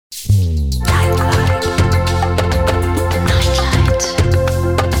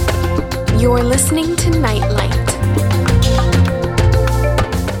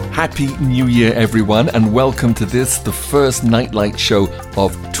Happy New Year, everyone, and welcome to this, the first Nightlight show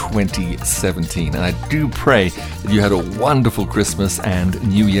of 2017. And I do pray that you had a wonderful Christmas and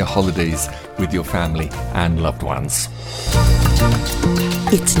New Year holidays with your family and loved ones.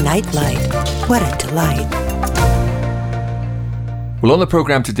 It's Nightlight. What a delight. Well, on the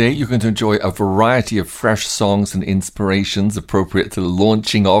program today, you're going to enjoy a variety of fresh songs and inspirations appropriate to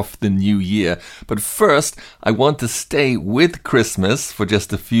launching off the new year. But first, I want to stay with Christmas for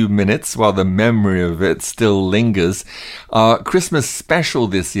just a few minutes while the memory of it still lingers. Our Christmas special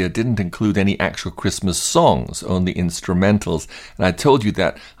this year didn't include any actual Christmas songs, only instrumentals. And I told you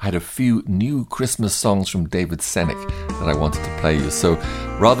that I had a few new Christmas songs from David Senek that I wanted to play you. So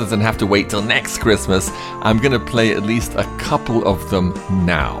rather than have to wait till next Christmas, I'm going to play at least a couple of them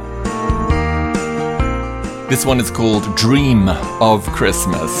now. This one is called Dream of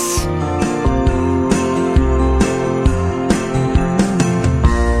Christmas.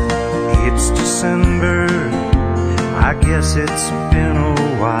 It's December, I guess it's been a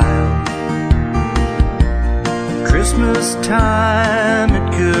while. Christmas time,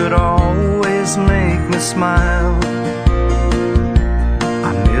 it could always make me smile.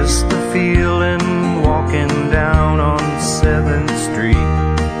 I miss the feeling walking down on 7th Street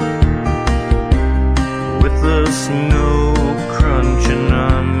with the snow crunching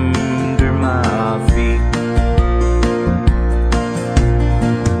under my feet.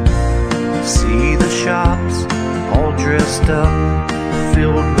 See the shops all dressed up,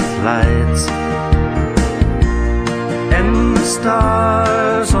 filled with lights, and the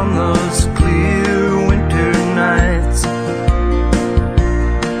stars on those clear winter nights.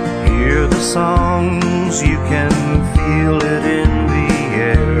 Hear the songs, you can feel it in the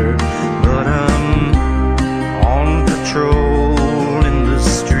air, but I'm on patrol in the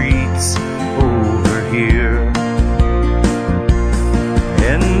streets over here.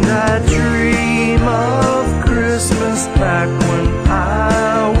 And I dream of Christmas back when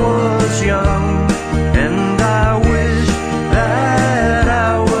I was young, and I wish that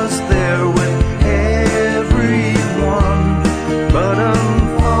I was there with everyone, but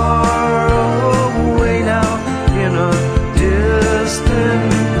I'm far away now in a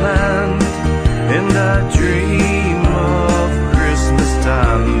distant land, and I dream of Christmas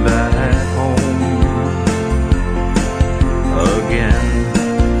time back home again.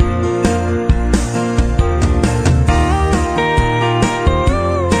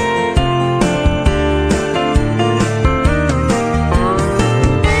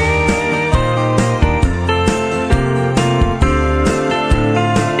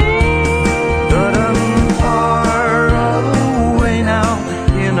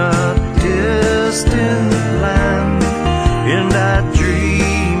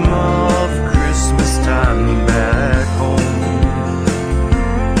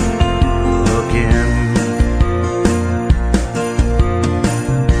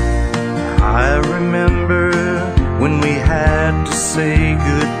 Say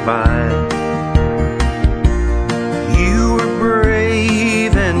goodbye. You were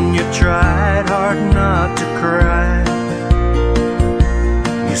brave and you tried hard not to cry.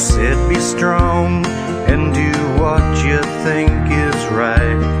 You said be strong and do what you think is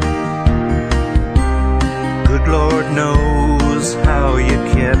right. Good Lord knows how you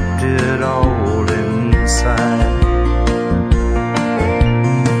kept it all inside.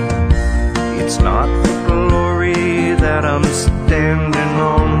 It's not for glory that I'm standing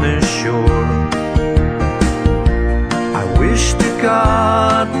on this shore. I wish to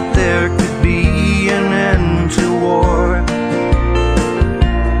God there could be an end to war,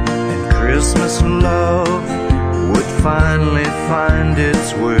 and Christmas love would finally find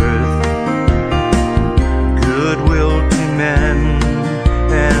its worth. Goodwill to men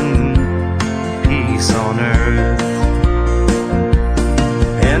and peace on earth.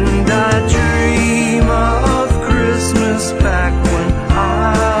 And I dream of Christmas back when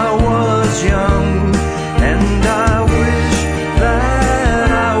I was young, and I wish that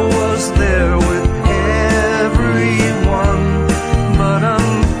I was there with everyone, but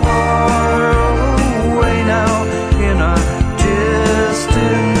I'm far away now in a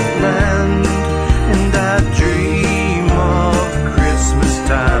distant land, and I dream of Christmas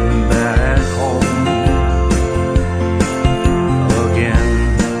time back home again.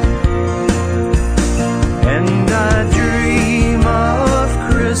 And I dream of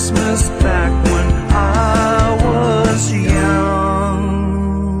Christmas back when I was young.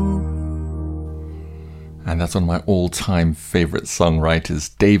 And that's one of my all-time favorite songwriters,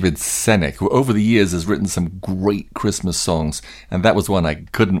 David Senek, who over the years has written some great Christmas songs, and that was one I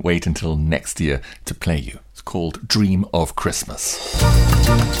couldn't wait until next year to play you. It's called Dream of Christmas.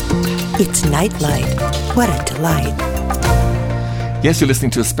 It's Nightlight. What a delight. Yes, you're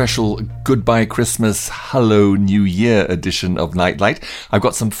listening to a special Goodbye Christmas, Hello New Year edition of Nightlight. I've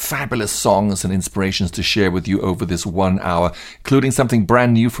got some fabulous songs and inspirations to share with you over this 1 hour, including something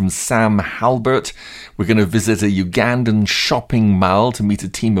brand new from Sam Halbert. We're going to visit a Ugandan shopping mall to meet a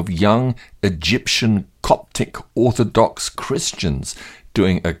team of young Egyptian Coptic Orthodox Christians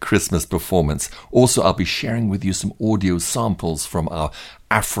doing a Christmas performance. Also, I'll be sharing with you some audio samples from our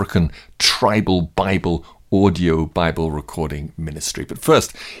African Tribal Bible audio Bible recording ministry. But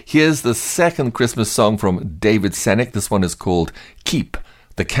first, here's the second Christmas song from David Sennick. This one is called Keep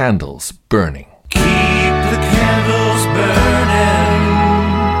the Candles Burning. Keep the candles burning.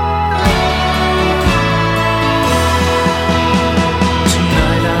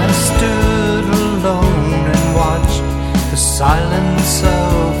 Tonight I stood alone and watched the silence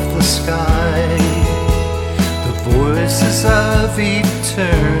of the sky, the voices of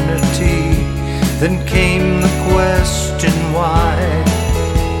eternity. Then came the question why.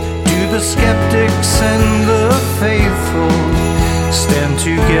 Do the skeptics and the faithful stand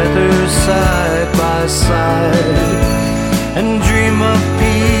together side by side and dream of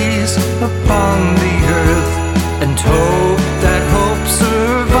peace upon the earth and hope that hope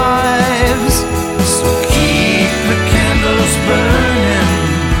survives? So keep the candles burning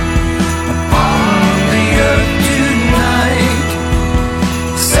upon the earth tonight.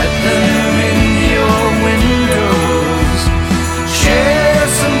 Set them in windows, share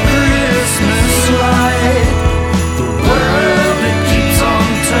some Christmas light. The world, it keeps on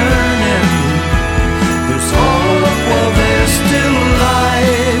turning. There's hope while there's still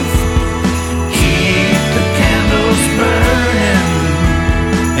life. Keep the candles burning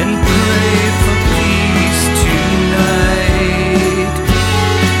and pray for peace tonight.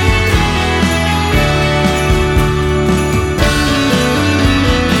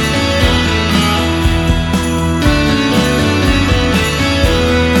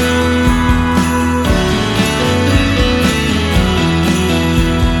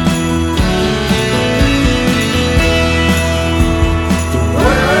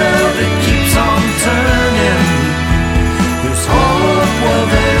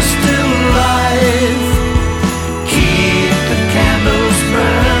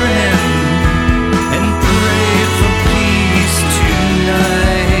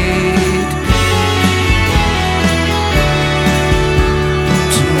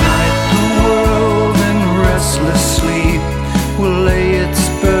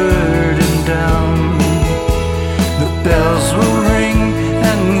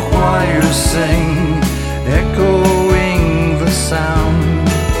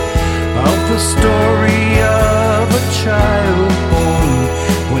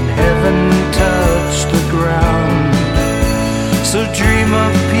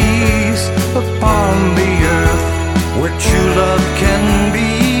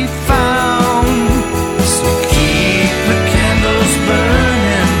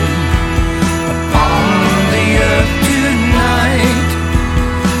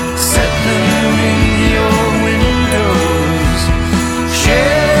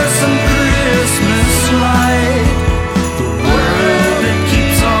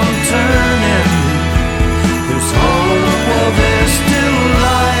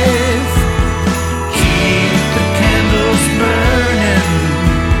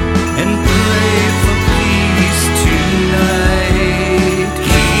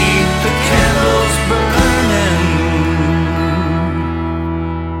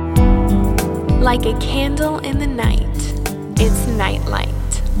 Like a candle in the night, it's Nightlight.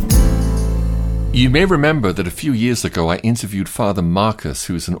 You may remember that a few years ago I interviewed Father Marcus,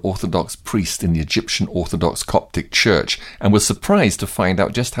 who is an Orthodox priest in the Egyptian Orthodox Coptic Church, and was surprised to find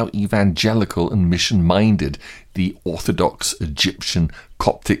out just how evangelical and mission-minded the Orthodox Egyptian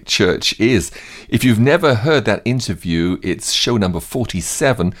Coptic Church is. If you've never heard that interview, it's show number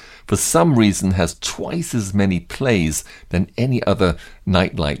 47. For some reason, has twice as many plays than any other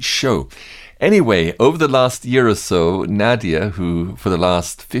Nightlight show. Anyway, over the last year or so, Nadia, who for the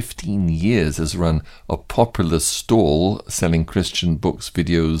last 15 years has run a popular stall selling Christian books,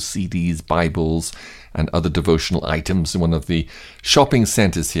 videos, CDs, Bibles, and other devotional items in one of the shopping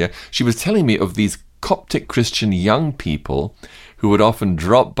centers here, she was telling me of these Coptic Christian young people who would often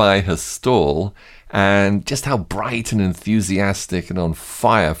drop by her stall and just how bright and enthusiastic and on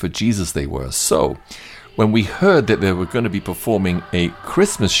fire for Jesus they were. So, when we heard that they were going to be performing a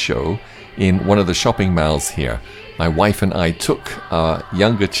Christmas show in one of the shopping malls here, my wife and I took our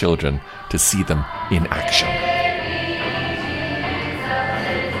younger children to see them in action.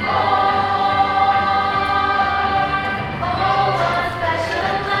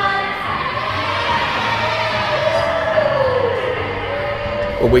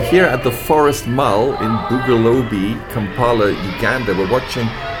 Well, we're here at the Forest Mall in Bugalobi, Kampala, Uganda. We're watching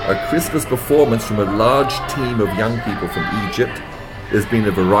a Christmas performance from a large team of young people from Egypt. There's been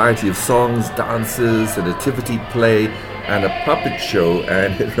a variety of songs, dances, a nativity play, and a puppet show,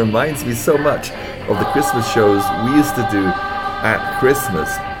 and it reminds me so much of the Christmas shows we used to do at Christmas.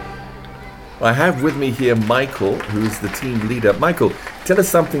 I have with me here Michael, who's the team leader. Michael, tell us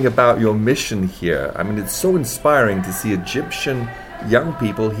something about your mission here. I mean, it's so inspiring to see Egyptian young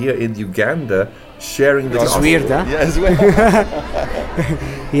people here in Uganda sharing the gospel. It's weird, huh? Yes,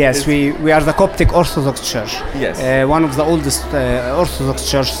 yes, we are the Coptic Orthodox Church. Yes. One of the oldest Orthodox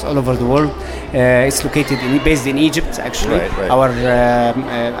churches all over the world. It's located based in Egypt, actually. Right.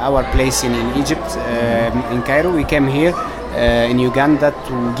 Our place in Egypt, in Cairo. We came here in Uganda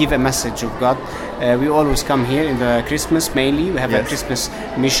to give a message of God. We always come here in the Christmas mainly. We have a Christmas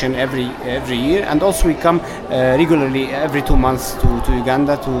mission every year, and also we come regularly every 2 months to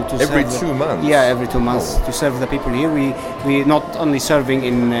Uganda to Every serve 2 months? Yeah, every 2 months to serve the people here. We not only serving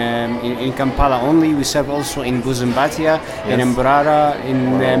in Kampala only. We serve also in Buzimbatia, in Mbarara,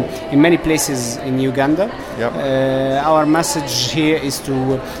 in many places in Uganda. Yep. Our message here is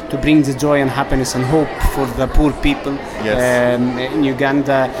to bring the joy and happiness and hope for the poor people in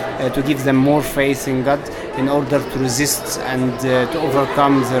Uganda, to give them more faith in God in order to resist and to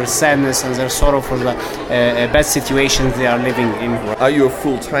overcome their sadness and their sorrow for the bad situations they are living in. Are you a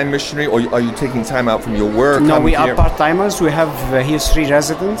full-time missionary, or are you taking time out from your work? No, we are part-timers. We have here 3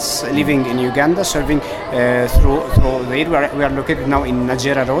 residents living in Uganda, serving through the year. We are located now in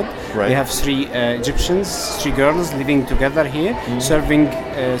Najera Road. Right. We have 3 Egyptians, 3 girls living together here, serving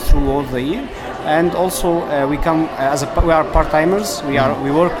through all the year. And also we come we are part-timers.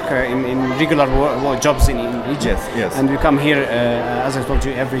 We work in regular jobs in Egypt, yes. and we come here, as I told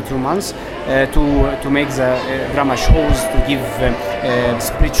you, every 2 months to make the drama shows, to give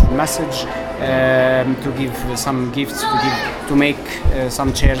spiritual message, to give some gifts, to make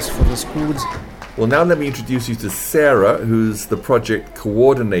some chairs for the schools. Well, now let me introduce you to Sarah, who's the project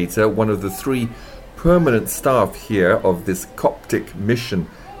coordinator, one of the 3 permanent staff here of this Coptic mission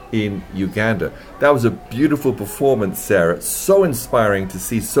in Uganda. That was a beautiful performance, Sarah. So inspiring to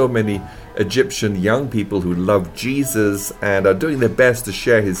see so many Egyptian young people who love Jesus and are doing their best to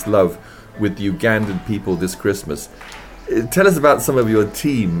share his love with the Ugandan people this Christmas. Tell us about some of your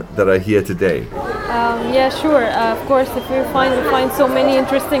team that are here today. Yeah, sure. Of course, if we find so many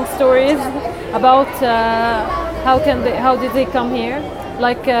interesting stories about how did they come here.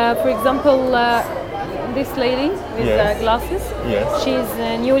 Like, for example, this lady with glasses. Yes. She's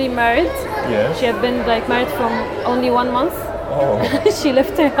newly married. Yes. She had been married from only 1 month. Oh. She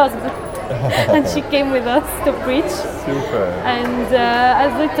left her husband and she came with us to preach. Super. And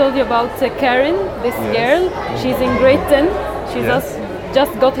as I told you about Karen, this girl, she's in grade 10. She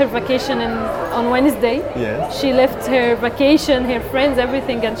just got her vacation on Wednesday. Yes. She left her vacation, her friends,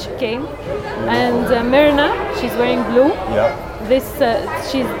 everything, and she came. And Myrna, she's wearing blue. Yeah.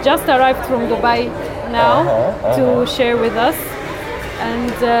 She's just arrived from Dubai now to share with us.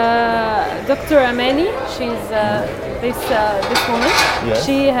 And Dr. Amani, she's this woman. Yes.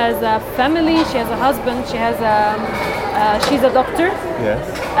 She has a family, she has a husband, she's a doctor. Yes.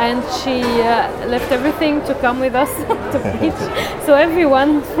 And she left everything to come with us to preach. So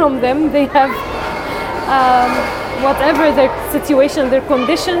everyone from them, they have whatever their situation, their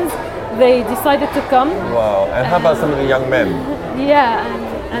conditions, they decided to come. Wow. And how about some of the young men? Yeah,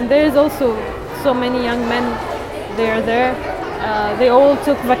 and there's also so many young men. They are there. They all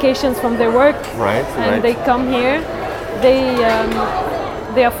took vacations from their work, and they come here.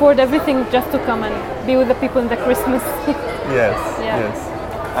 They afford everything just to come and be with the people in the Christmas. Yes. Yeah. Yes.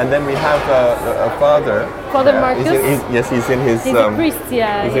 And then we have a father. Father Marcus. He's in his. He's a priest.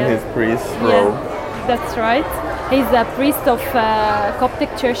 Yeah. He's in his priest robe. Yeah, that's right. He's a priest of Coptic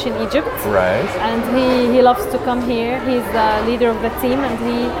Church in Egypt. Right. And he loves to come here. He's the leader of the team, and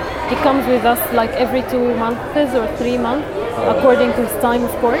he comes with us like every 2 months or 3 months, according to his time,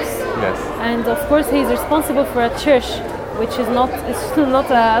 of course. Yes. And of course, he's responsible for a church, which is not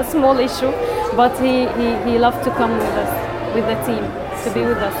a small issue, but he loves to come with us, with the team, to be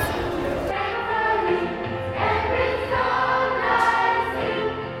with us.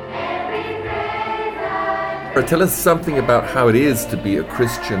 Tell us something about how it is to be a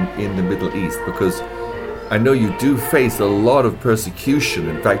Christian in the Middle East, because I know you do face a lot of persecution.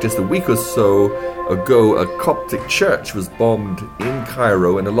 In fact, just a week or so ago, a Coptic church was bombed in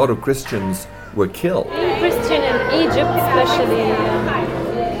Cairo and a lot of Christians were killed. Being Christian in Egypt, especially,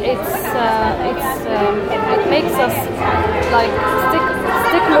 it makes us like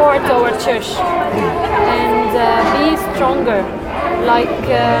stick more to our church and be stronger like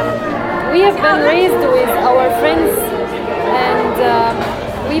we have been raised with our friends, and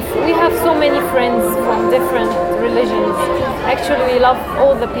we have so many friends from different religions. Actually, we love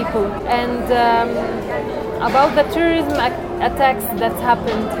all the people. And about the terrorism attacks that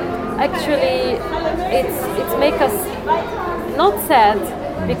happened, actually, it's make us not sad,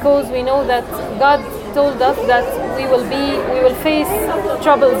 because we know that God told us that we will face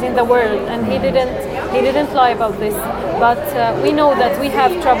troubles in the world, and He didn't lie about this. But we know that we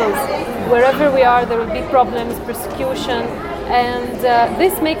have troubles wherever we are. There will be problems, persecution, and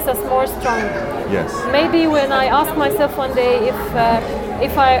this makes us more strong. Yes. Maybe when I ask myself one day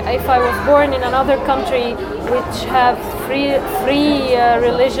if I was born in another country which have free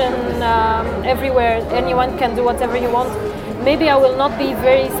religion everywhere, anyone can do whatever he wants, maybe I will not be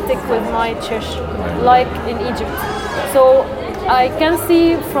very stick with my church like in Egypt. So I can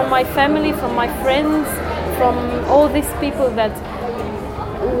see from my family, from my friends, from all these people that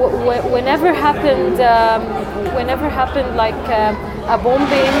whenever happened like a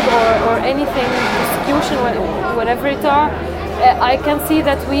bombing or anything, persecution, whatever it are, I can see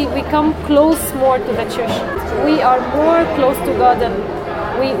that we come close more to the church. We are more close to God, and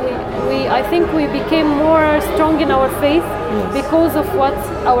I think we became more strong in our faith because of what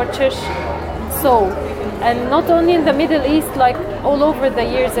our church saw, and not only in the Middle East, like all over the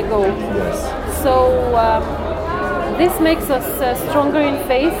years ago. Yes. So this makes us stronger in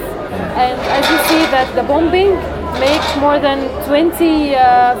faith, and as you see that the bombing make more than 20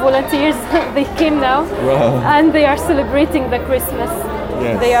 volunteers. They came now. Wow. And they are celebrating the Christmas.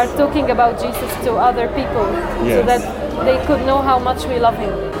 Yes. They are talking about Jesus to other people, so Yes. that they could know how much we love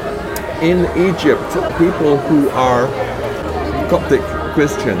Him. In Egypt, people who are Coptic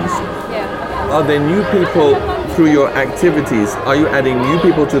Christians, Yeah. are there new people through your activities? Are you adding new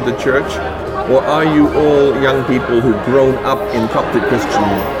people to the church, or are you all young people who've grown up in Coptic Christian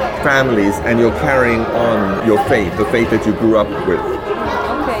families and you're carrying on your faith, the faith that you grew up with?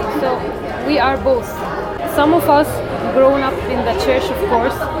 Okay, so we are both. Some of us grown up in the church, of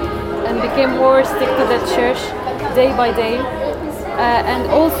course, and became more stick to the church day by day. And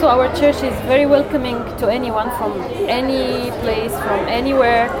also our church is very welcoming to anyone from any place, from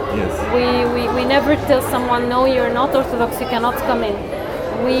anywhere. Yes. We never tell someone, no, you're not Orthodox, you cannot come in.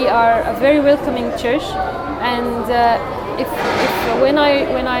 We are a very welcoming church, and when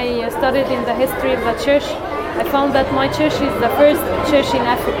I studied in the history of the church, I found that my church is the first church in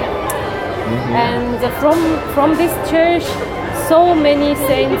Africa. Mm-hmm. And from this church, so many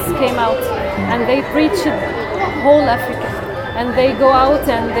saints came out, and they preached whole Africa. And they go out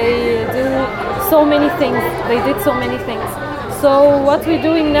and they do so many things. They did so many things. So what we're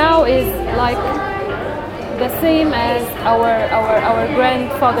doing now is like the same as our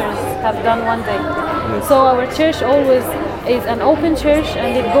grandfathers have done one day. Yes. So our church always is an open church,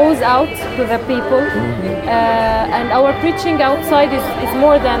 and it goes out to the people. Mm-hmm. And our preaching outside is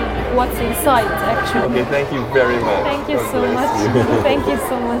more than what's inside, actually. Okay, thank you very much. Thank you God so bless much. you. Thank you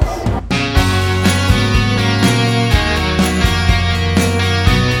so much.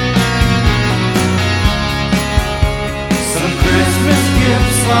 Some Christmas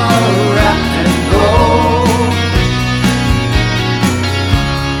gifts are wrapped in gold.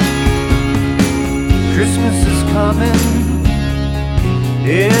 Christmas is coming,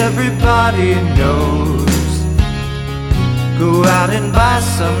 everybody knows. Go out and buy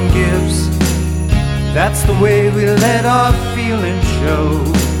some gifts, that's the way we let our feelings show.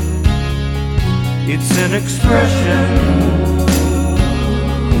 It's an expression,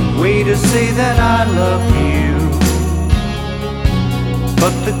 way to say that I love you.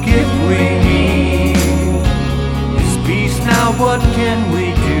 But the gift we need is peace. Now what can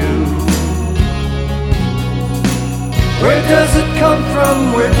we do? Where does it come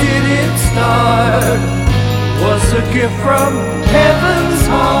from? Where did it start? Was a gift from heaven's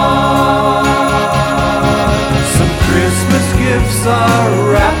heart. Some Christmas gifts are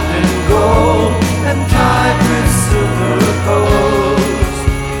wrapped in gold and tied with silver bows.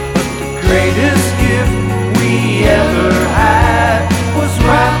 But the greatest gift we ever had was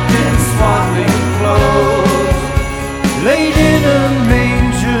wrapped in swaddling clothes, laid in a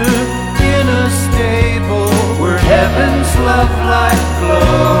manger in a stable where heaven's love light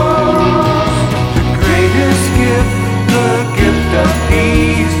glows. The greatest gift, the gift of peace.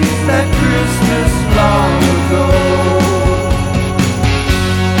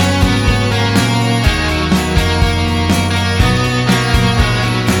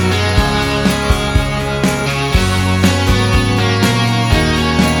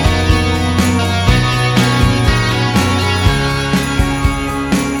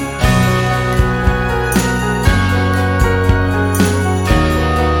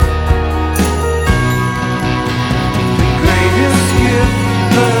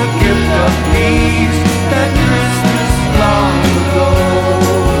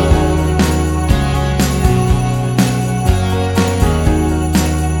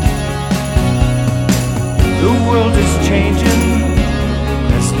 The world is changing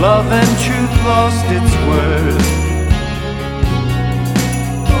as love and truth lost its worth.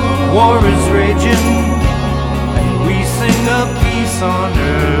 War is raging and we sing of peace on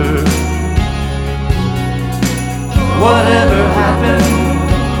earth. Whatever happened,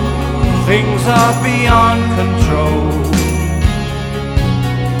 things are beyond control.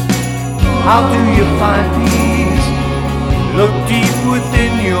 How do you find peace? Look deep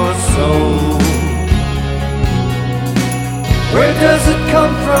within your soul. Where does it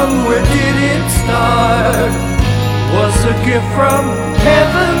come from? Where did it start? Was a gift from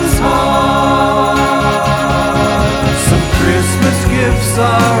heaven's heart. Some Christmas gifts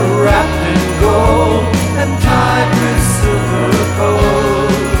are wrapped in gold and tied with silver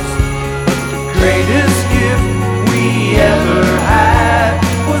bows. The greatest gift we ever had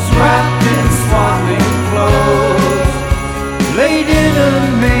was wrapped in swaddling clothes, laid in a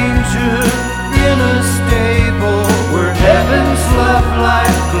manger in a stable where heaven's love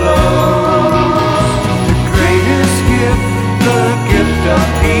light glows. The greatest gift, the gift of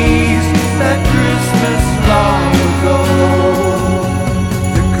peace, that Christmas long ago.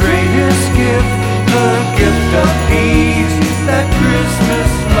 The greatest gift, the gift of peace, that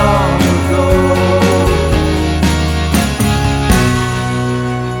Christmas long ago.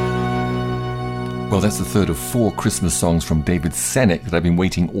 Well, that's the third of 4 Christmas songs from David Sennick that I've been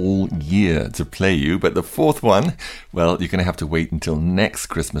waiting all year to play you. But the fourth one, well, you're going to have to wait until next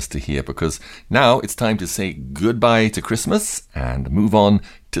Christmas to hear, because now it's time to say goodbye to Christmas and move on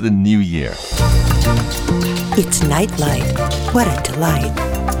to the new year. It's Nightlight. What a delight.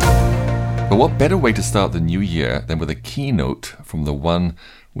 But what better way to start the new year than with a keynote from the one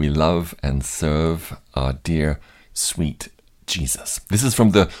we love and serve, our dear, sweet Jesus. This is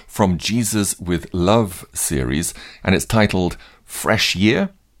from the From Jesus with Love series, and it's titled Fresh Year,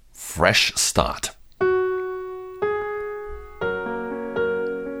 Fresh Start.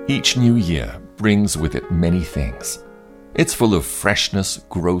 Each new year brings with it many things. It's full of freshness,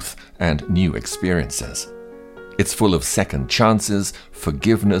 growth, and new experiences. It's full of second chances,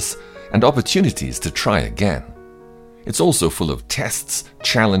 forgiveness, and opportunities to try again. It's also full of tests,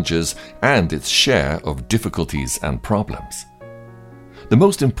 challenges, and its share of difficulties and problems. The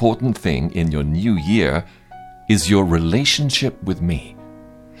most important thing in your new year is your relationship with me.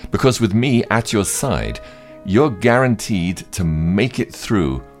 Because with me at your side, you're guaranteed to make it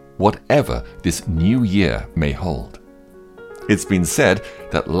through whatever this new year may hold. It's been said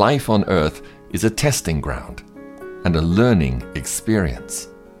that life on earth is a testing ground and a learning experience.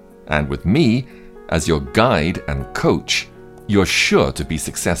 And with me as your guide and coach, you're sure to be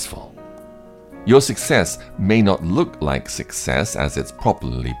successful. Your success may not look like success as it's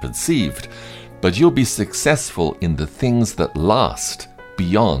properly perceived, but you'll be successful in the things that last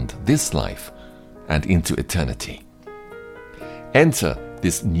beyond this life and into eternity. Enter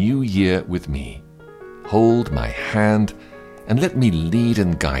this new year with me. Hold my hand and let me lead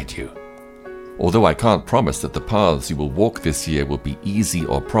and guide you. Although I can't promise that the paths you will walk this year will be easy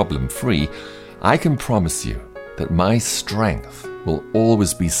or problem-free, I can promise you that my strength will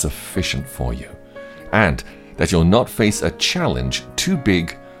always be sufficient for you, and that you'll not face a challenge too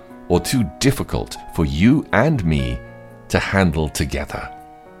big or too difficult for you and me to handle together.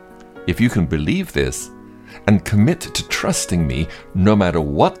 If you can believe this and commit to trusting me no matter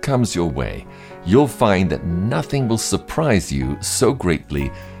what comes your way, you'll find that nothing will surprise you so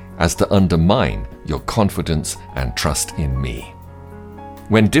greatly as to undermine your confidence and trust in me.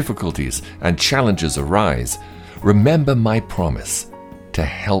 When difficulties and challenges arise, remember my promise to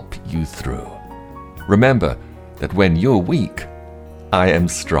help you through. Remember that when you're weak, I am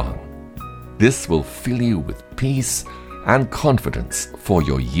strong. This will fill you with peace and confidence for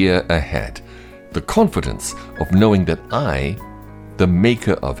your year ahead. The confidence of knowing that I, the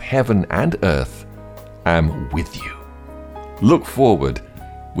maker of heaven and earth, am with you. Look forward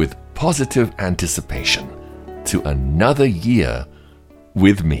with positive anticipation to another year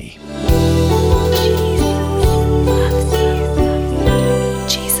with me.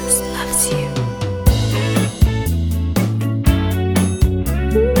 Jesus loves you.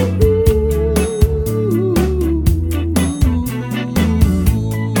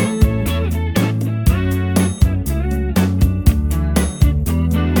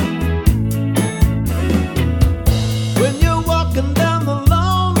 When you're walking down the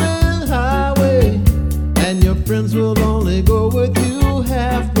lonely highway and your friends will only go with you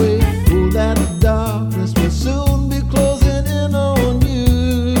halfway, pull that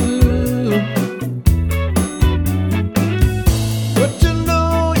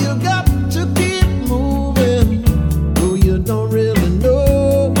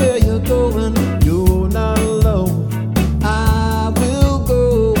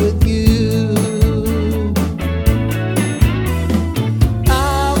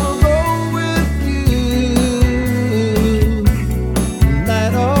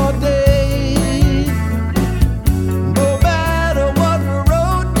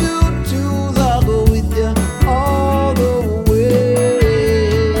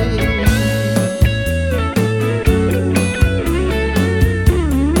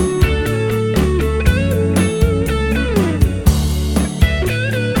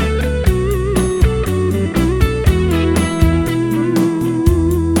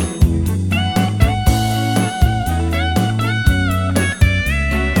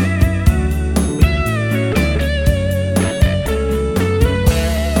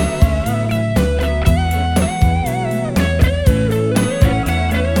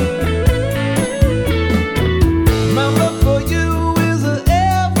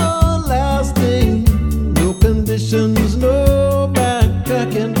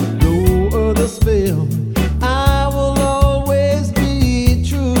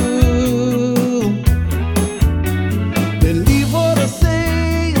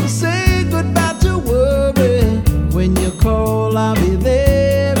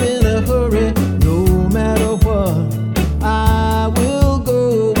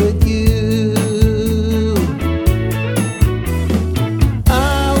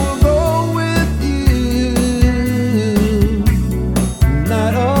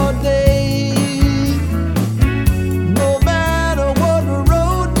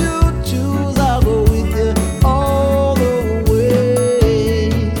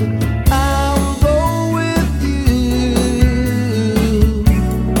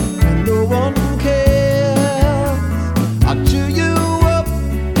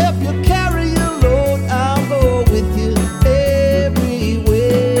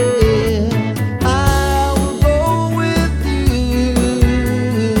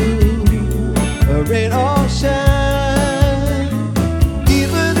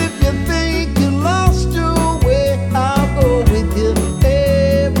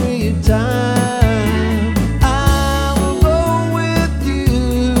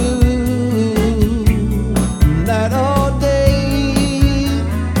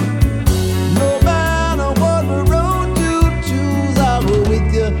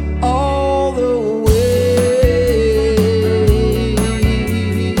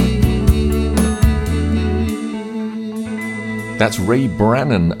That's Ray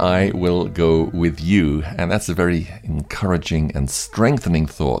Brannon, I Will Go With You. And that's a very encouraging and strengthening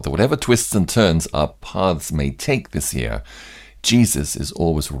thought that whatever twists and turns our paths may take this year, Jesus is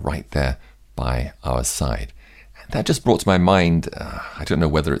always right there by our side. And that just brought to my mind, I don't know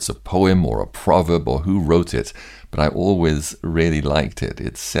whether it's a poem or a proverb or who wrote it, but I always really liked it.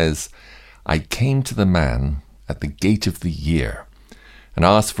 It says, I came to the man at the gate of the year and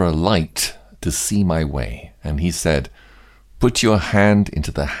asked for a light to see my way. And he said, put your hand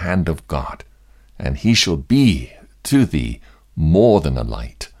into the hand of God, and he shall be to thee more than a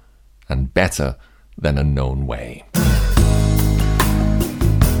light, and better than a known way.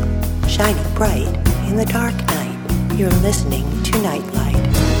 Shining bright in the dark night, you're listening to Nightlight.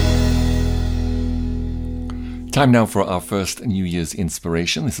 Time now for our first New Year's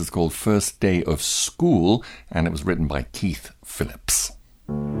inspiration. This is called First Day of School, and it was written by Keith Phillips.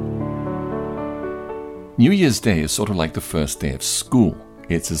 New Year's Day is sort of like the first day of school.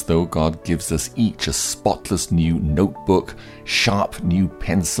 It's as though God gives us each a spotless new notebook, sharp new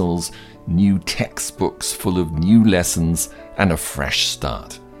pencils, new textbooks full of new lessons, and a fresh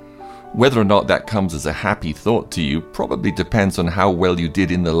start. Whether or not that comes as a happy thought to you probably depends on how well you did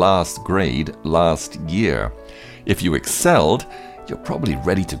in the last grade last year. If you excelled, you're probably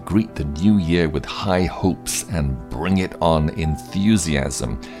ready to greet the new year with high hopes and bring it on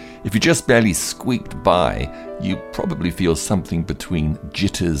enthusiasm. If you just barely squeaked by, you probably feel something between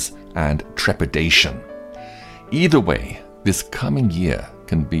jitters and trepidation. Either way, this coming year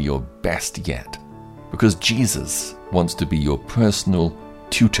can be your best yet, because Jesus wants to be your personal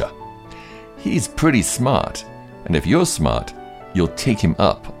tutor. He's pretty smart, and if you're smart, you'll take him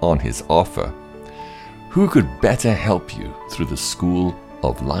up on his offer. Who could better help you through the school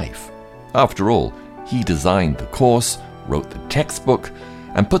of life? After all, he designed the course, wrote the textbook,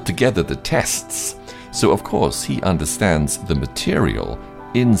 and put together the tests. So of course he understands the material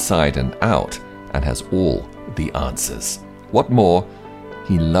inside and out and has all the answers. What more,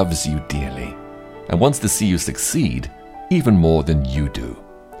 he loves you dearly and wants to see you succeed even more than you do.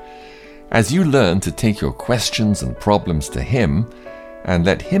 As you learn to take your questions and problems to him and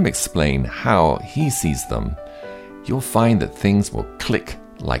let him explain how he sees them, you'll find that things will click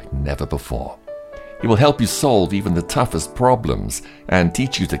like never before. He will help you solve even the toughest problems and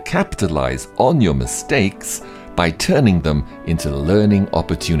teach you to capitalize on your mistakes by turning them into learning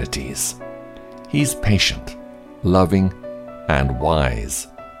opportunities. He's patient, loving, and wise.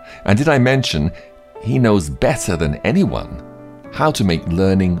 And did I mention, he knows better than anyone how to make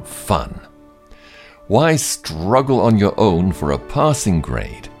learning fun. Why struggle on your own for a passing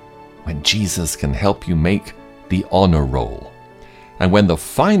grade when Jesus can help you make the honor roll? And when the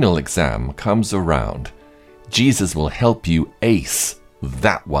final exam comes around, Jesus will help you ace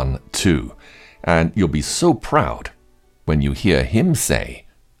that one too. And you'll be so proud when you hear him say,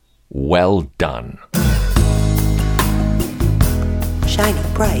 well done.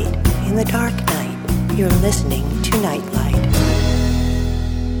 Shining bright in the dark night, you're listening to Nightlight.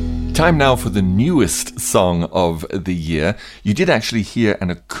 Time now for the newest song of the year. You did actually hear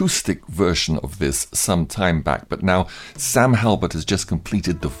an acoustic version of this some time back, but now Sam Halbert has just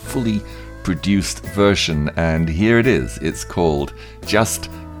completed the fully produced version, and here it is. It's called Just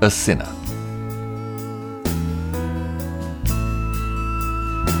a Sinner.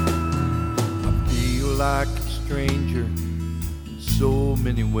 I feel like a stranger in so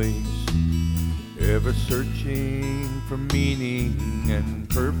many ways, ever searching for meaning and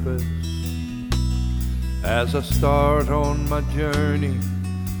purpose. As I start on my journey,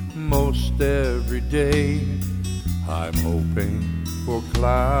 most every day, I'm hoping for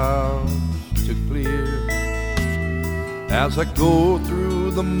clouds to clear. As I go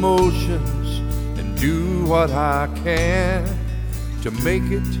through the motions and do what I can to make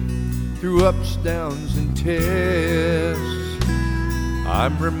it through ups, downs, and tests,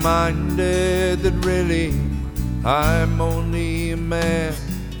 I'm reminded that really I'm only a man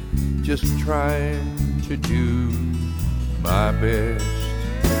just trying to do my best.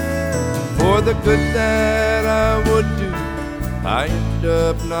 For the good that I would do, I end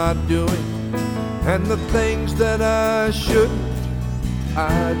up not doing, and the things that I shouldn't,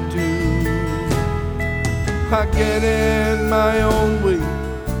 I do. I get in my own way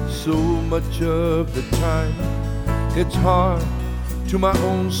so much of the time, it's hard to my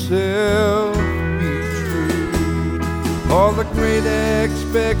own self be true. All the great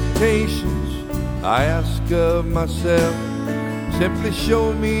expectations I ask of myself simply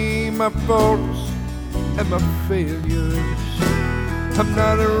show me my faults and my failures. I'm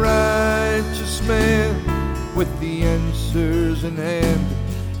not a righteous man with the answers in hand,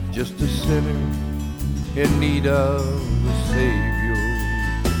 just a sinner in need of a Savior.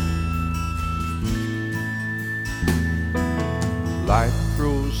 Life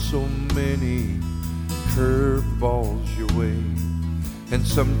throws so many curveballs your way, and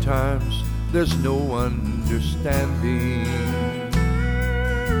sometimes there's no understanding.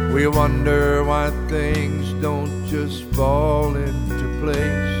 We wonder why things don't just fall into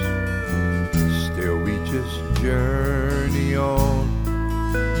place. Still we just journey on.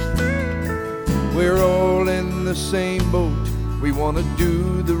 We're all in the same boat. We want to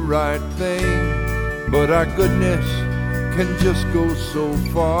do the right thing, but our goodness can just go so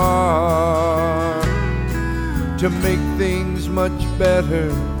far. To make things much better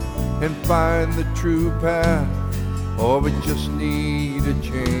and find the true path, or we just need a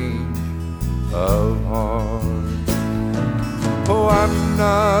change of heart. Oh, I'm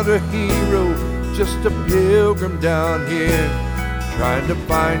not a hero, just a pilgrim down here, trying to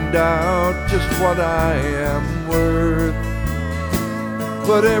find out just what I am worth.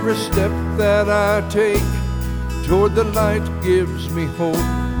 But every step that I take toward the light gives me hope.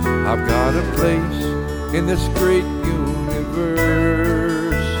 I've got a place in this great universe.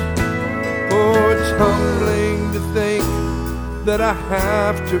 Oh, it's humbling to think that I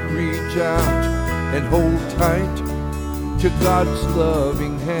have to reach out and hold tight to God's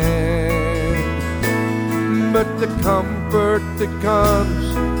loving hand. But the comfort that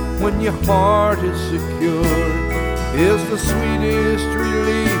comes when your heart is secure is the sweetest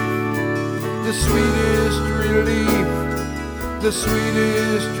relief, the sweetest relief, the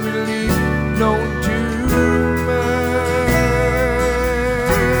sweetest relief known to man.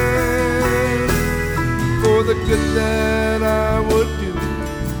 For the good that I would do,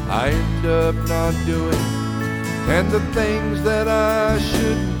 I end up not doing, and the things that I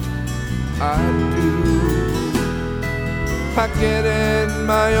shouldn't, I do. I get in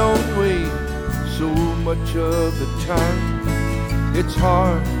my own way so much of the time. It's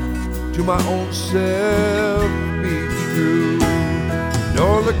hard to my own self be true. And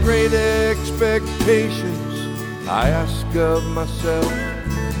all the great expectations I ask of myself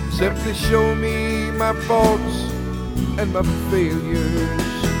simply show me my faults and my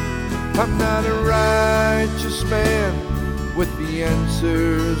failures. I'm not a righteous man with the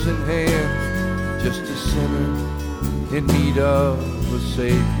answers in hand, just a sinner in need of a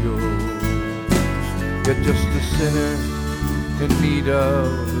Savior. You're just a sinner in need of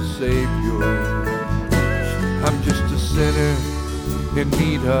a Savior. I'm just a sinner in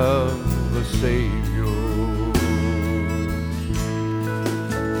need of a Savior.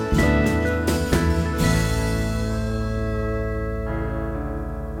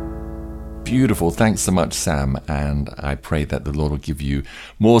 Beautiful. Thanks so much, Sam. And I pray that the Lord will give you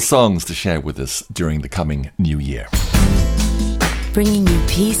more songs to share with us during the coming new year. Bringing you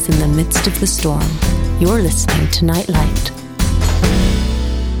peace in the midst of the storm. You're listening to Nightlight.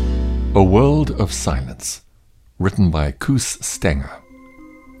 A World of Silence, written by Koos Stenger.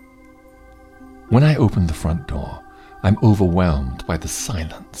 When I open the front door, I'm overwhelmed by the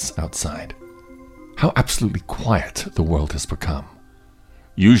silence outside. How absolutely quiet the world has become.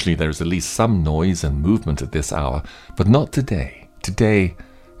 Usually there is at least some noise and movement at this hour, but not today. Today,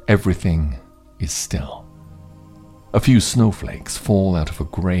 everything is still. A few snowflakes fall out of a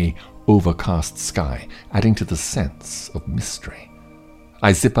grey, overcast sky, adding to the sense of mystery.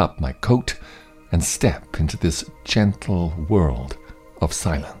 I zip up my coat and step into this gentle world of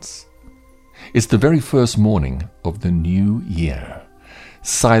silence. It's the very first morning of the new year,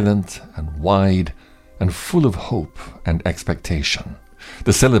 silent and wide and full of hope and expectation.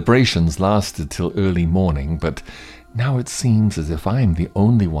 The celebrations lasted till early morning, but now it seems as if I'm the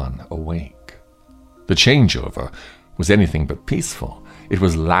only one awake. The changeover was anything but peaceful. It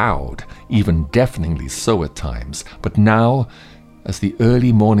was loud, even deafeningly so at times, but now, as the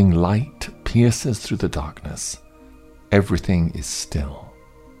early morning light pierces through the darkness, everything is still.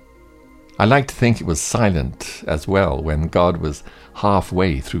 I like to think it was silent as well when God was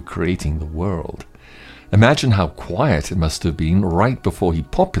halfway through creating the world. Imagine how quiet it must have been right before he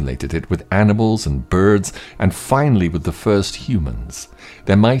populated it with animals and birds, and finally with the first humans.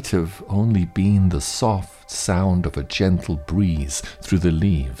 There might have only been the soft sound of a gentle breeze through the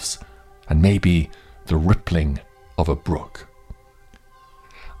leaves, and maybe the rippling of a brook.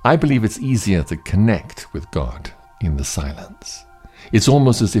 I believe it's easier to connect with God in the silence. It's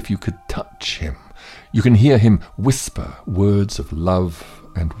almost as if you could touch him. You can hear him whisper words of love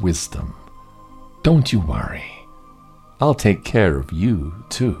and wisdom. Don't you worry. I'll take care of you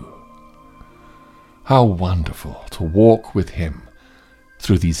too. How wonderful to walk with him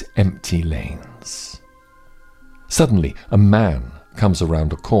through these empty lanes. Suddenly, a man comes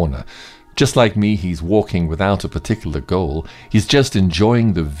around a corner, Just like me, he's walking without a particular goal. He's just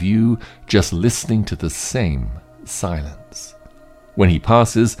enjoying the view, just listening to the same silence. When he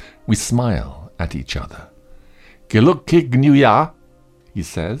passes, we smile at each other. Gelukkig nieuwjaar, he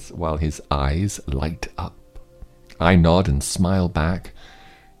says, while his eyes light up. I nod and smile back,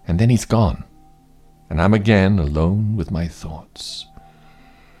 and then he's gone, and I'm again alone with my thoughts.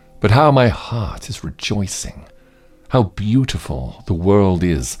 But how my heart is rejoicing. How beautiful the world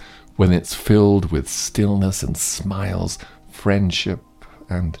is when it's filled with stillness and smiles, friendship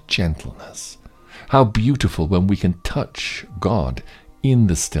and gentleness. How beautiful when we can touch God in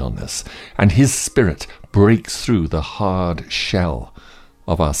the stillness, and His Spirit breaks through the hard shell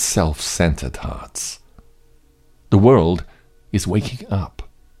of our self-centered hearts. The world is waking up.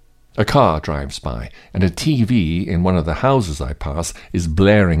 A car drives by, and a TV in one of the houses I pass is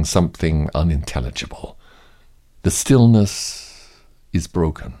blaring something unintelligible. The stillness is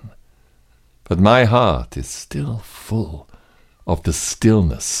broken, but my heart is still full of the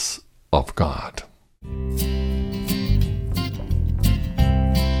stillness of God.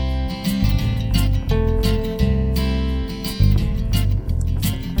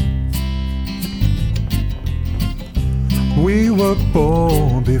 We were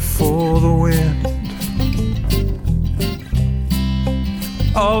born before the wind,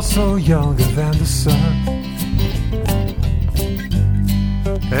 also younger than the sun,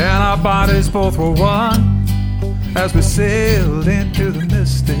 and our bodies both were one as we sailed into the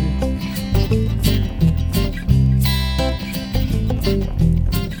mystic.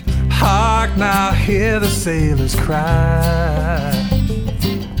 Hark now, hear the sailors cry,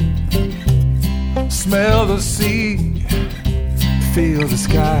 smell the sea, feel the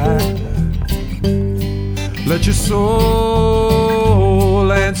sky. Let your soul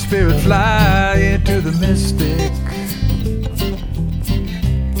and spirit fly into the mystic.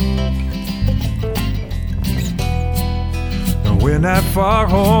 And when that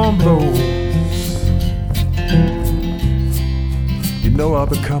foghorn blows, you know I'll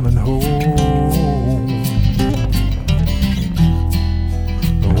be coming home.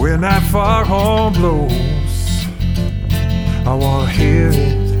 And when that foghorn blows, I wanna hear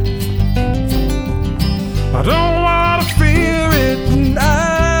it. I don't wanna fear it. And I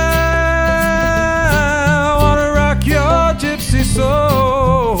wanna rock your gypsy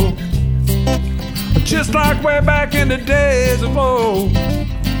soul, just like way back in the days of old.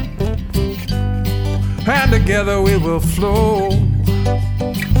 And together we will flow,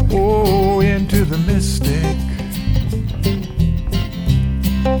 oh, into the mystic.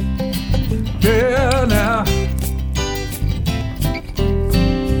 Yeah, now.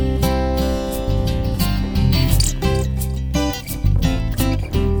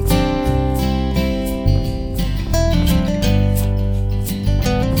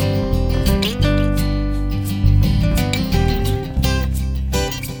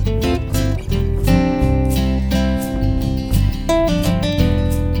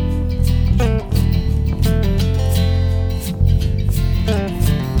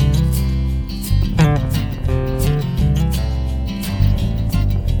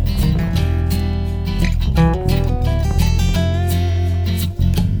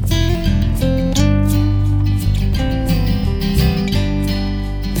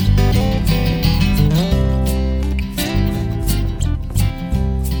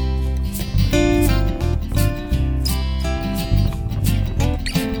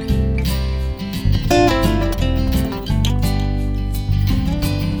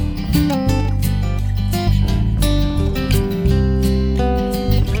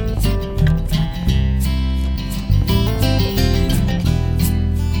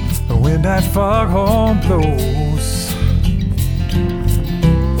 That foghorn blows,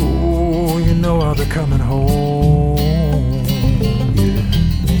 oh, you know I'll be coming home. Yeah.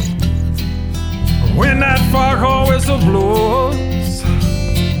 When that foghorn whistle blows,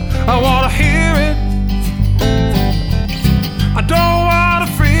 I wanna hear it. I don't wanna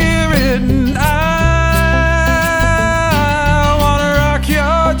fear it. And I wanna rock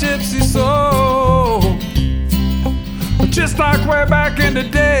your gypsy soul, just like way back in the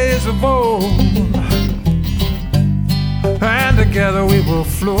days of old. And together we will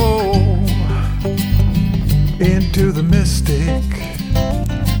flow into the mystic.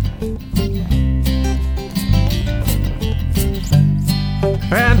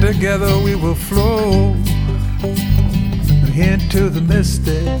 And together we will flow into the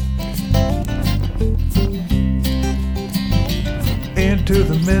mystic. Into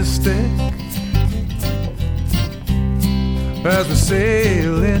the mystic. As we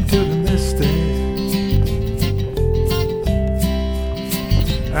sail into the mystic,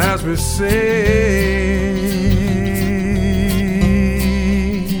 as we to sail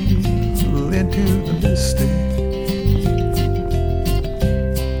into the mystic.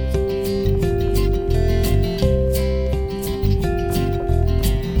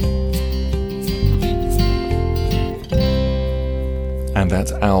 And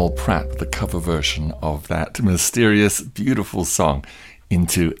that's Al Pratt with the cover version of that mysterious, beautiful song,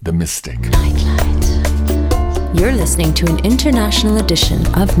 Into the Mystic. Nightlight. You're listening to an international edition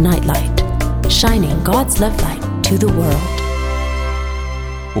of Nightlight, shining God's love light to the world.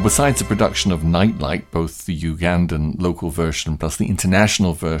 Well, besides the production of Nightlight, both the Ugandan local version plus the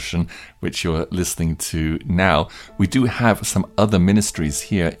international version, which you're listening to now, we do have some other ministries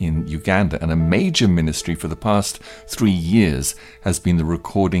here in Uganda. And a major ministry for the past 3 years has been the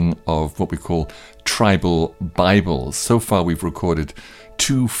recording of what we call tribal Bibles. So far, we've recorded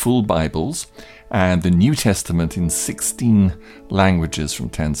 2 full Bibles and the New Testament in 16 languages from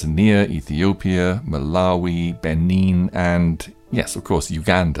Tanzania, Ethiopia, Malawi, Benin, and yes, of course,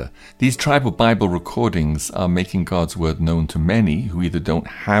 Uganda. These tribal Bible recordings are making God's word known to many who either don't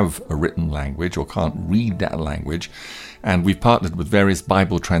have a written language or can't read that language. And we've partnered with various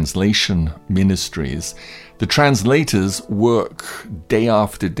Bible translation ministries. The translators work day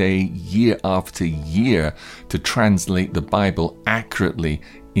after day, year after year to translate the Bible accurately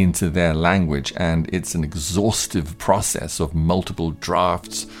into their language. And it's an exhaustive process of multiple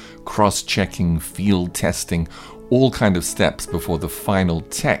drafts, cross-checking, field testing, all kind of steps before the final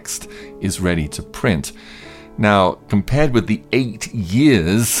text is ready to print. Now, compared with the 8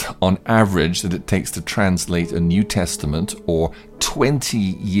 years on average that it takes to translate a New Testament, or 20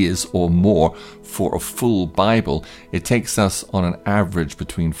 years or more for a full Bible, it takes us on an average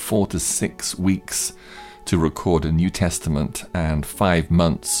between 4 to 6 weeks to record a New Testament and 5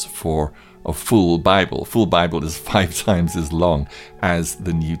 months for a full Bible. Full Bible is 5 times as long as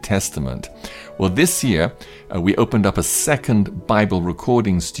the New Testament. Well, this year, we opened up a second Bible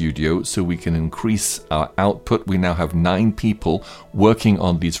recording studio so we can increase our output. We now have 9 people working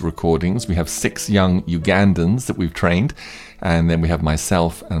on these recordings. We have 6 young Ugandans that we've trained, and then we have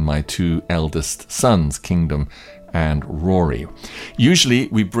myself and my 2 eldest sons, Kingdom and Rory. Usually,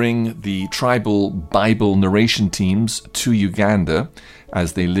 we bring the tribal Bible narration teams to Uganda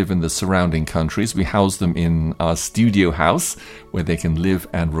as they live in the surrounding countries. We house them in our studio house where they can live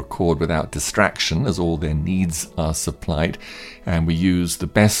and record without distraction as all their needs are supplied. And we use the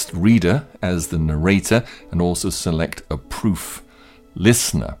best reader as the narrator and also select a proof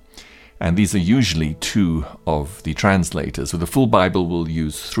listener. And these are usually 2 of the translators. With a full Bible, we'll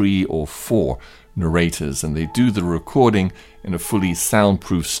use 3 or 4 narrators, and they do the recording in a fully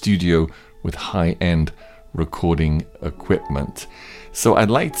soundproof studio with high-end recording equipment. So I'd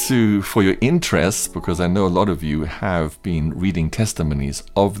like to, for your interest, because I know a lot of you have been reading testimonies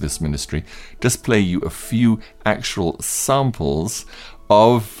of this ministry, just play you a few actual samples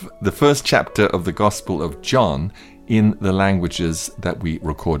of the first chapter of the Gospel of John in the languages that we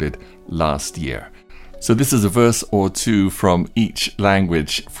recorded last year. So this is a verse or 2 from each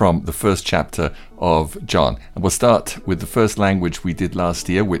language from the first chapter of John. And we'll start with the first language we did last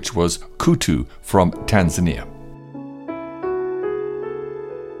year, which was Kutu from Tanzania.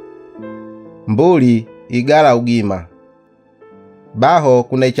 Mbuli igala ugima. Baho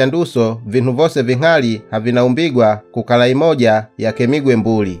kuna ichanduso vinhu vose vinghali havinaumbigwa kukala imoja yakemigwe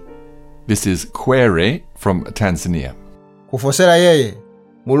mbuli. This is Kwere from Tanzania. Kufosera yeye,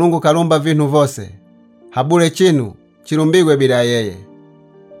 Mulungu kalumba vinhu vose. Habule chinu, chilumbigwe bila yeye.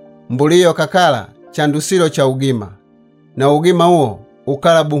 Mbuliyo kakala, chandusilo cha ugima. Na ugima huo,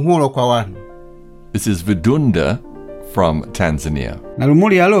 ukala bunhulo kwa wanu. This is Vidunda from Tanzania. Na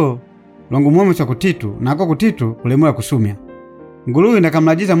lumuli yalo, longu mumu cha kutitu, na ako kutitu ulemua kusumia. Nguluwi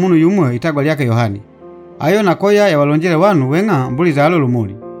nakamlajiza munu yumwe itagwa liyake Yohani. Ayo na koya ya walonjele wanu wenga mbuli za alo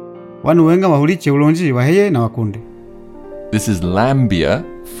lumuli. Wanu wenga wahuliche ulonji waheye na wakunde. This is Lambia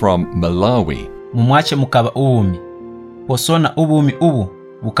from Malawi. Mumwache mukaba uumi. Posona ubuumi ubu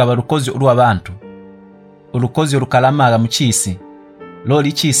bukaba lukozi ulu abantu. Ulukozi ulukalamaga mchisi.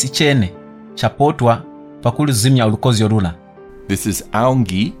 Loli chisi chene chapotwa pakuli zimya ulukozi olula. This is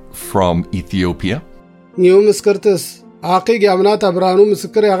Aungi from Ethiopia. Niu miskertis aqig yamnata branu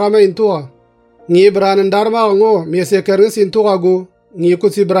miskir yagama intuwa. Ni bran ndarma ngo miesekernis intuwa go ni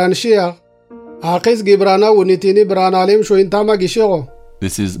kutsi bran shia. Aqis gibrana unitini bran alim sho intama gishego.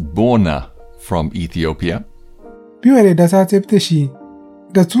 This is Bona from Ethiopia. Biwere dasatepteshi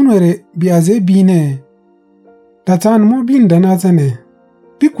datsunore biaze bine datan mo bin danazane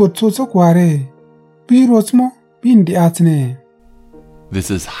bikotso kware birotsmo bin diatne. This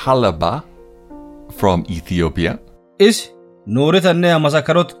is Halaba from Ethiopia. Ish nuretanne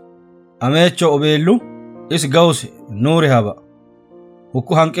masakarot amecho obelu is gaus nuri haba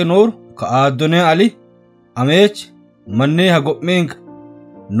huku hanke nur ka adone ali amech manne hagopmink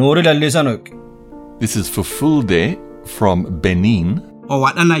nuri lallisanok. This is for full day from Benin. O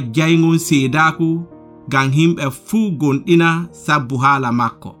waɗana jayngol seedaku ngam himɓe fuu gonɗina sabbu haala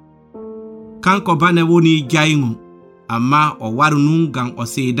makko. Kanko bane woni jayngol, amma o waru nun ngam o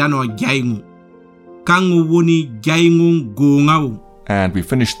seedano jayngol. Kango woni jayngol gongawo. And we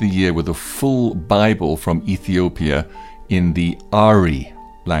finished the year with a full Bible from Ethiopia in the Ari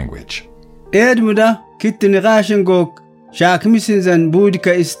language. Edmuda kittini gashin gok shakmisin zan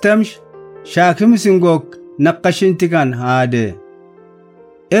budika istamsh shakmisin gok naqashintikan hade.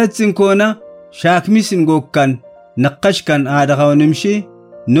 Edsin kona shakmisin gokkan naqashkan hada kawnimshi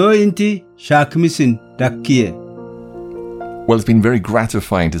no inti shakmisin dakkiye. Well, it's been very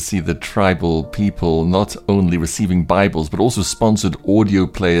gratifying to see the tribal people not only receiving Bibles, but also sponsored audio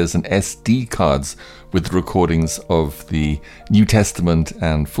players and SD cards with recordings of the New Testament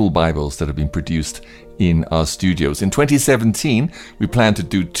and full Bibles that have been produced in our studios. In 2017, we plan to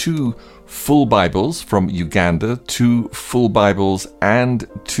do 2 full Bibles from Uganda, 2 full Bibles and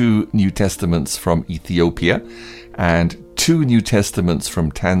 2 New Testaments from Ethiopia, and 2 New Testaments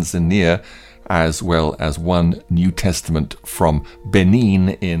from Tanzania, as well as 1 New Testament from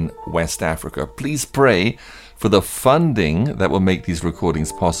Benin in West Africa. Please pray for the funding that will make these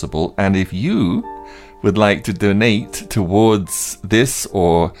recordings possible. And if you would like to donate towards this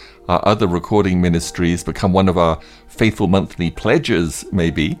or our other recording ministries, become one of our faithful monthly pledges,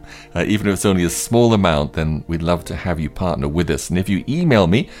 maybe, even if it's only a small amount, then we'd love to have you partner with us. And if you email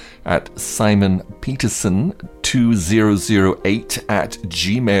me at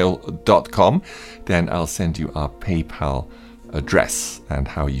simonpeterson2008@gmail.com, then I'll send you our PayPal address and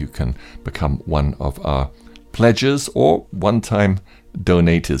how you can become one of our pledges or one-time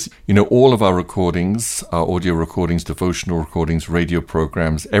donators. You know, all of our recordings, our audio recordings, devotional recordings, radio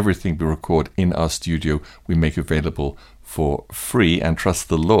programs, everything we record in our studio, we make available for free and trust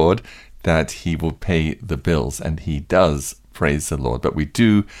the Lord that He will pay the bills. And He does, praise the Lord. But we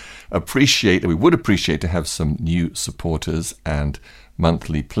do appreciate, we would appreciate to have some new supporters and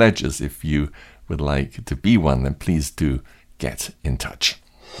monthly pledges. If you would like to be one, then please do get in touch.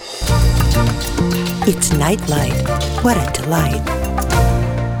 It's Nightlight. What a delight.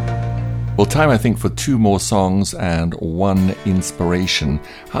 Well, time, I think, for 2 more songs and 1 inspiration.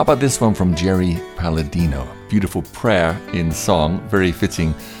 How about this one from Jerry Palladino? Beautiful prayer in song, very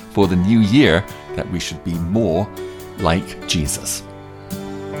fitting for the new year, that we should be more like Jesus.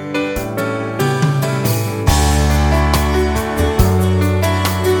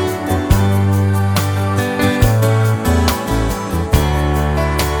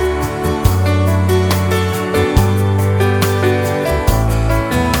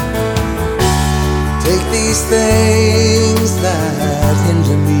 These things that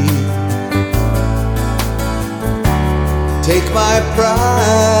hinder me, take my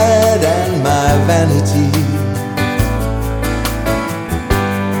pride and my vanity,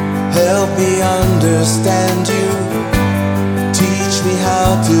 help me understand you, teach me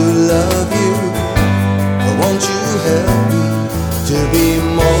how to love you, won't you help me to be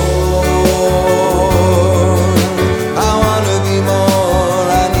more? I want to be more,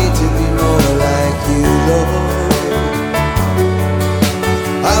 I need to be more like you, Lord.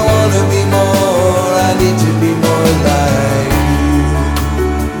 I want to be more, I need to be more like you.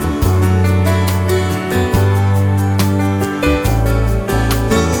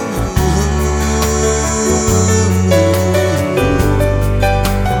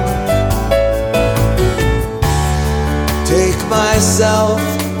 Take myself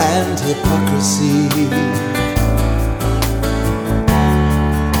and hypocrisy,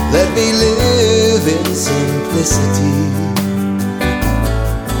 let me live in simplicity.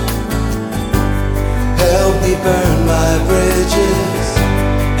 Help me burn my bridges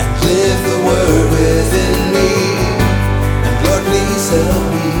and live the word within me. And Lord, please help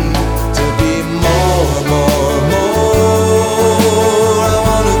me to be more, more, more. I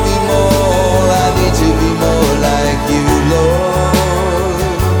want to be more, I need to be more like you, Lord.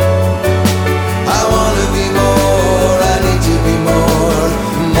 I want to be more, I need to be more,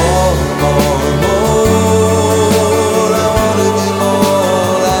 more, more, more. I want to be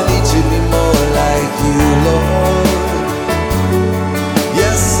more, I need to be more like you, Lord.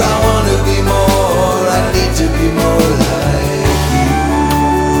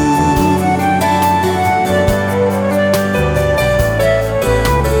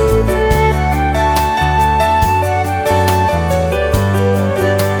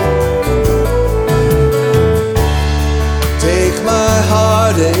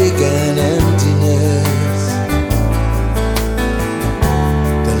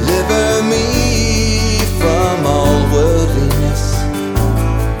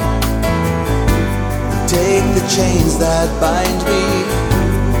 chains that bind me.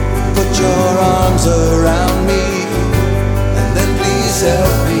 Put your arms around me, and then please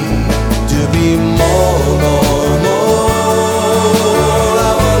help me to be more, more, more.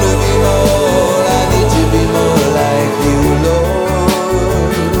 I wanna be more, I need to be more like you,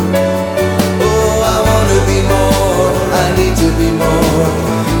 Lord. Oh, I wanna be more, I need to be more,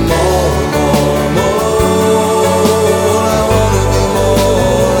 more, more, more. I wanna be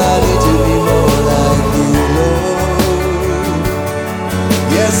more, I need to be more like you, Lord.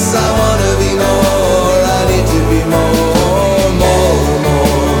 Yes, I wanna be more, I need to be more, more,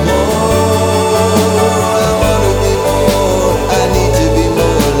 more, more. I wanna be more, I need to be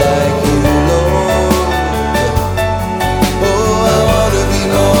more like you, Lord. Oh, I wanna be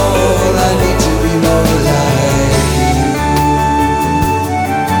more, I need to be more like you.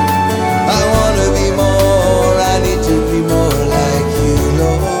 I wanna be more, I need to be more like you,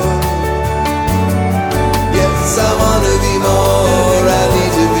 Lord. Yes, I wanna be more, I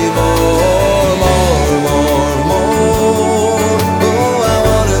need to be more, more, more, more. Oh, I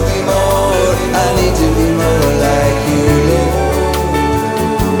wanna be more, I need to be more like you, Lord.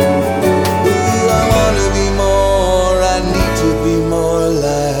 Ooh, I wanna be more, I need to be more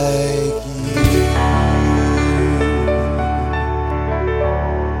like you.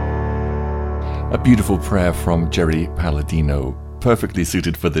 A beautiful prayer from Jerry Palladino, perfectly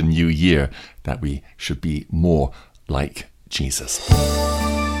suited for the new year, that we should be more like Jesus.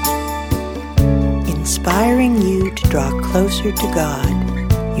 Inspiring you to draw closer to God.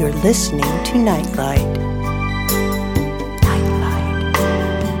 You're listening to Nightlight.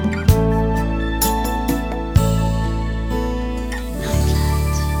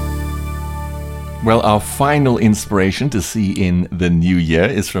 Well, our final inspiration to see in the new year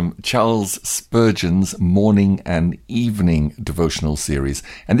is from Charles Spurgeon's Morning and Evening devotional series.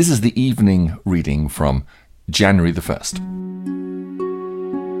 And this is the evening reading from January the 1st.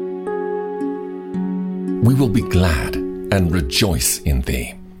 We will be glad and rejoice in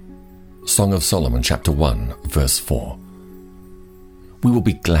thee. Song of Solomon, chapter 1, verse 4. We will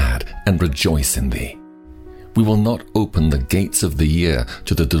be glad and rejoice in thee. We will not open the gates of the year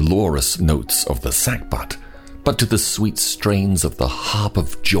to the dolorous notes of the sackbut, but to the sweet strains of the harp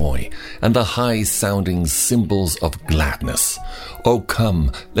of joy and the high-sounding cymbals of gladness. O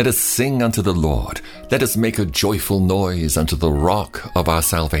come, let us sing unto the Lord. Let us make a joyful noise unto the rock of our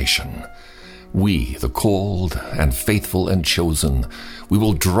salvation. We, the called and faithful and chosen, we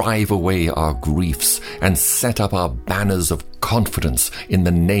will drive away our griefs and set up our banners of confidence in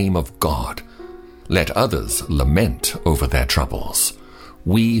the name of God. Let others lament over their troubles.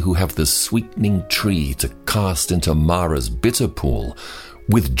 We who have the sweetening tree to cast into Mara's bitter pool,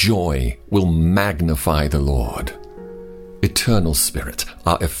 with joy will magnify the Lord. Eternal Spirit,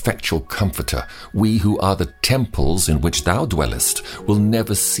 our effectual comforter, we who are the temples in which thou dwellest, will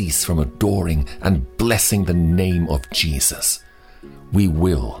never cease from adoring and blessing the name of Jesus. We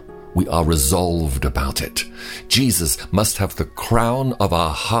are resolved about it. Jesus must have the crown of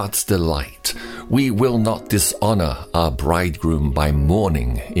our heart's delight. We will not dishonor our bridegroom by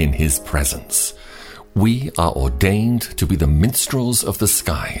mourning in his presence. We are ordained to be the minstrels of the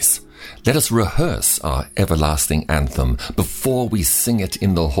skies. Let us rehearse our everlasting anthem before we sing it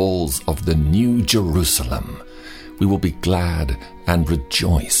in the halls of the New Jerusalem. We will be glad and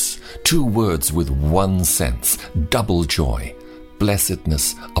rejoice. 2 words with one sense, double joy.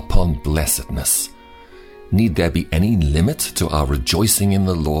 Blessedness upon blessedness. Need there be any limit to our rejoicing in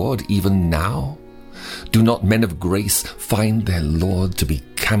the Lord even now? Do not men of grace find their Lord to be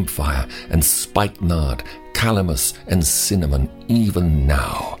camphire and spikenard, calamus and cinnamon even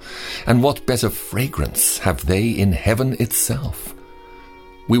now? And what better fragrance have they in heaven itself?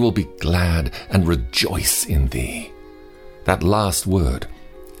 We will be glad and rejoice in thee. That last word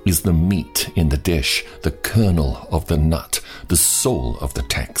is the meat in the dish, the kernel of the nut, the soul of the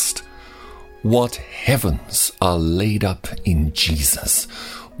text. What heavens are laid up in Jesus!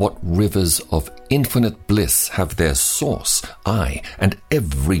 What rivers of infinite bliss have their source, aye, and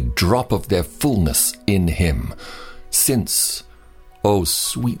every drop of their fullness in him. Since, O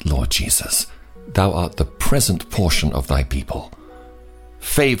sweet Lord Jesus, thou art the present portion of thy people,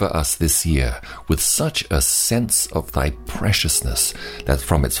 favor us this year with such a sense of thy preciousness that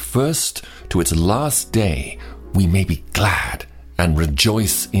from its first to its last day we may be glad and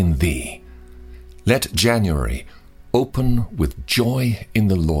rejoice in thee. Let January open with joy in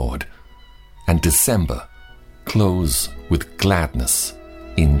the Lord, and December close with gladness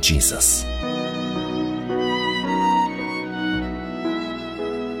in Jesus.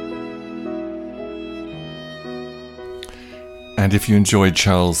 And if you enjoyed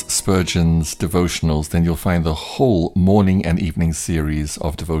Charles Spurgeon's devotionals, then you'll find the whole morning and evening series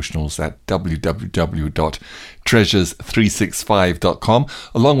of devotionals at www.treasures365.com,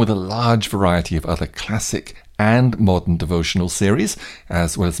 along with a large variety of other classic and modern devotional series,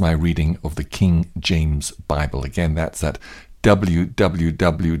 as well as my reading of the King James Bible. Again, that's at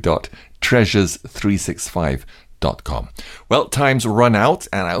www.treasures365.com. Well, time's run out,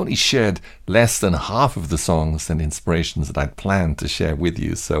 and I only shared less than half of the songs and inspirations that I'd planned to share with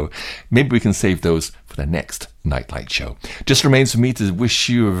you, so maybe we can save those for the next Nightlight show. Just remains for me to wish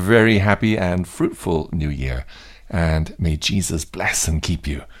you a very happy and fruitful new year, and may Jesus bless and keep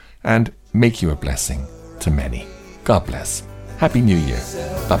you, and make you a blessing to many. God bless. Happy New Year.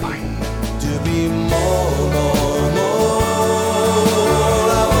 Bye-bye. To be more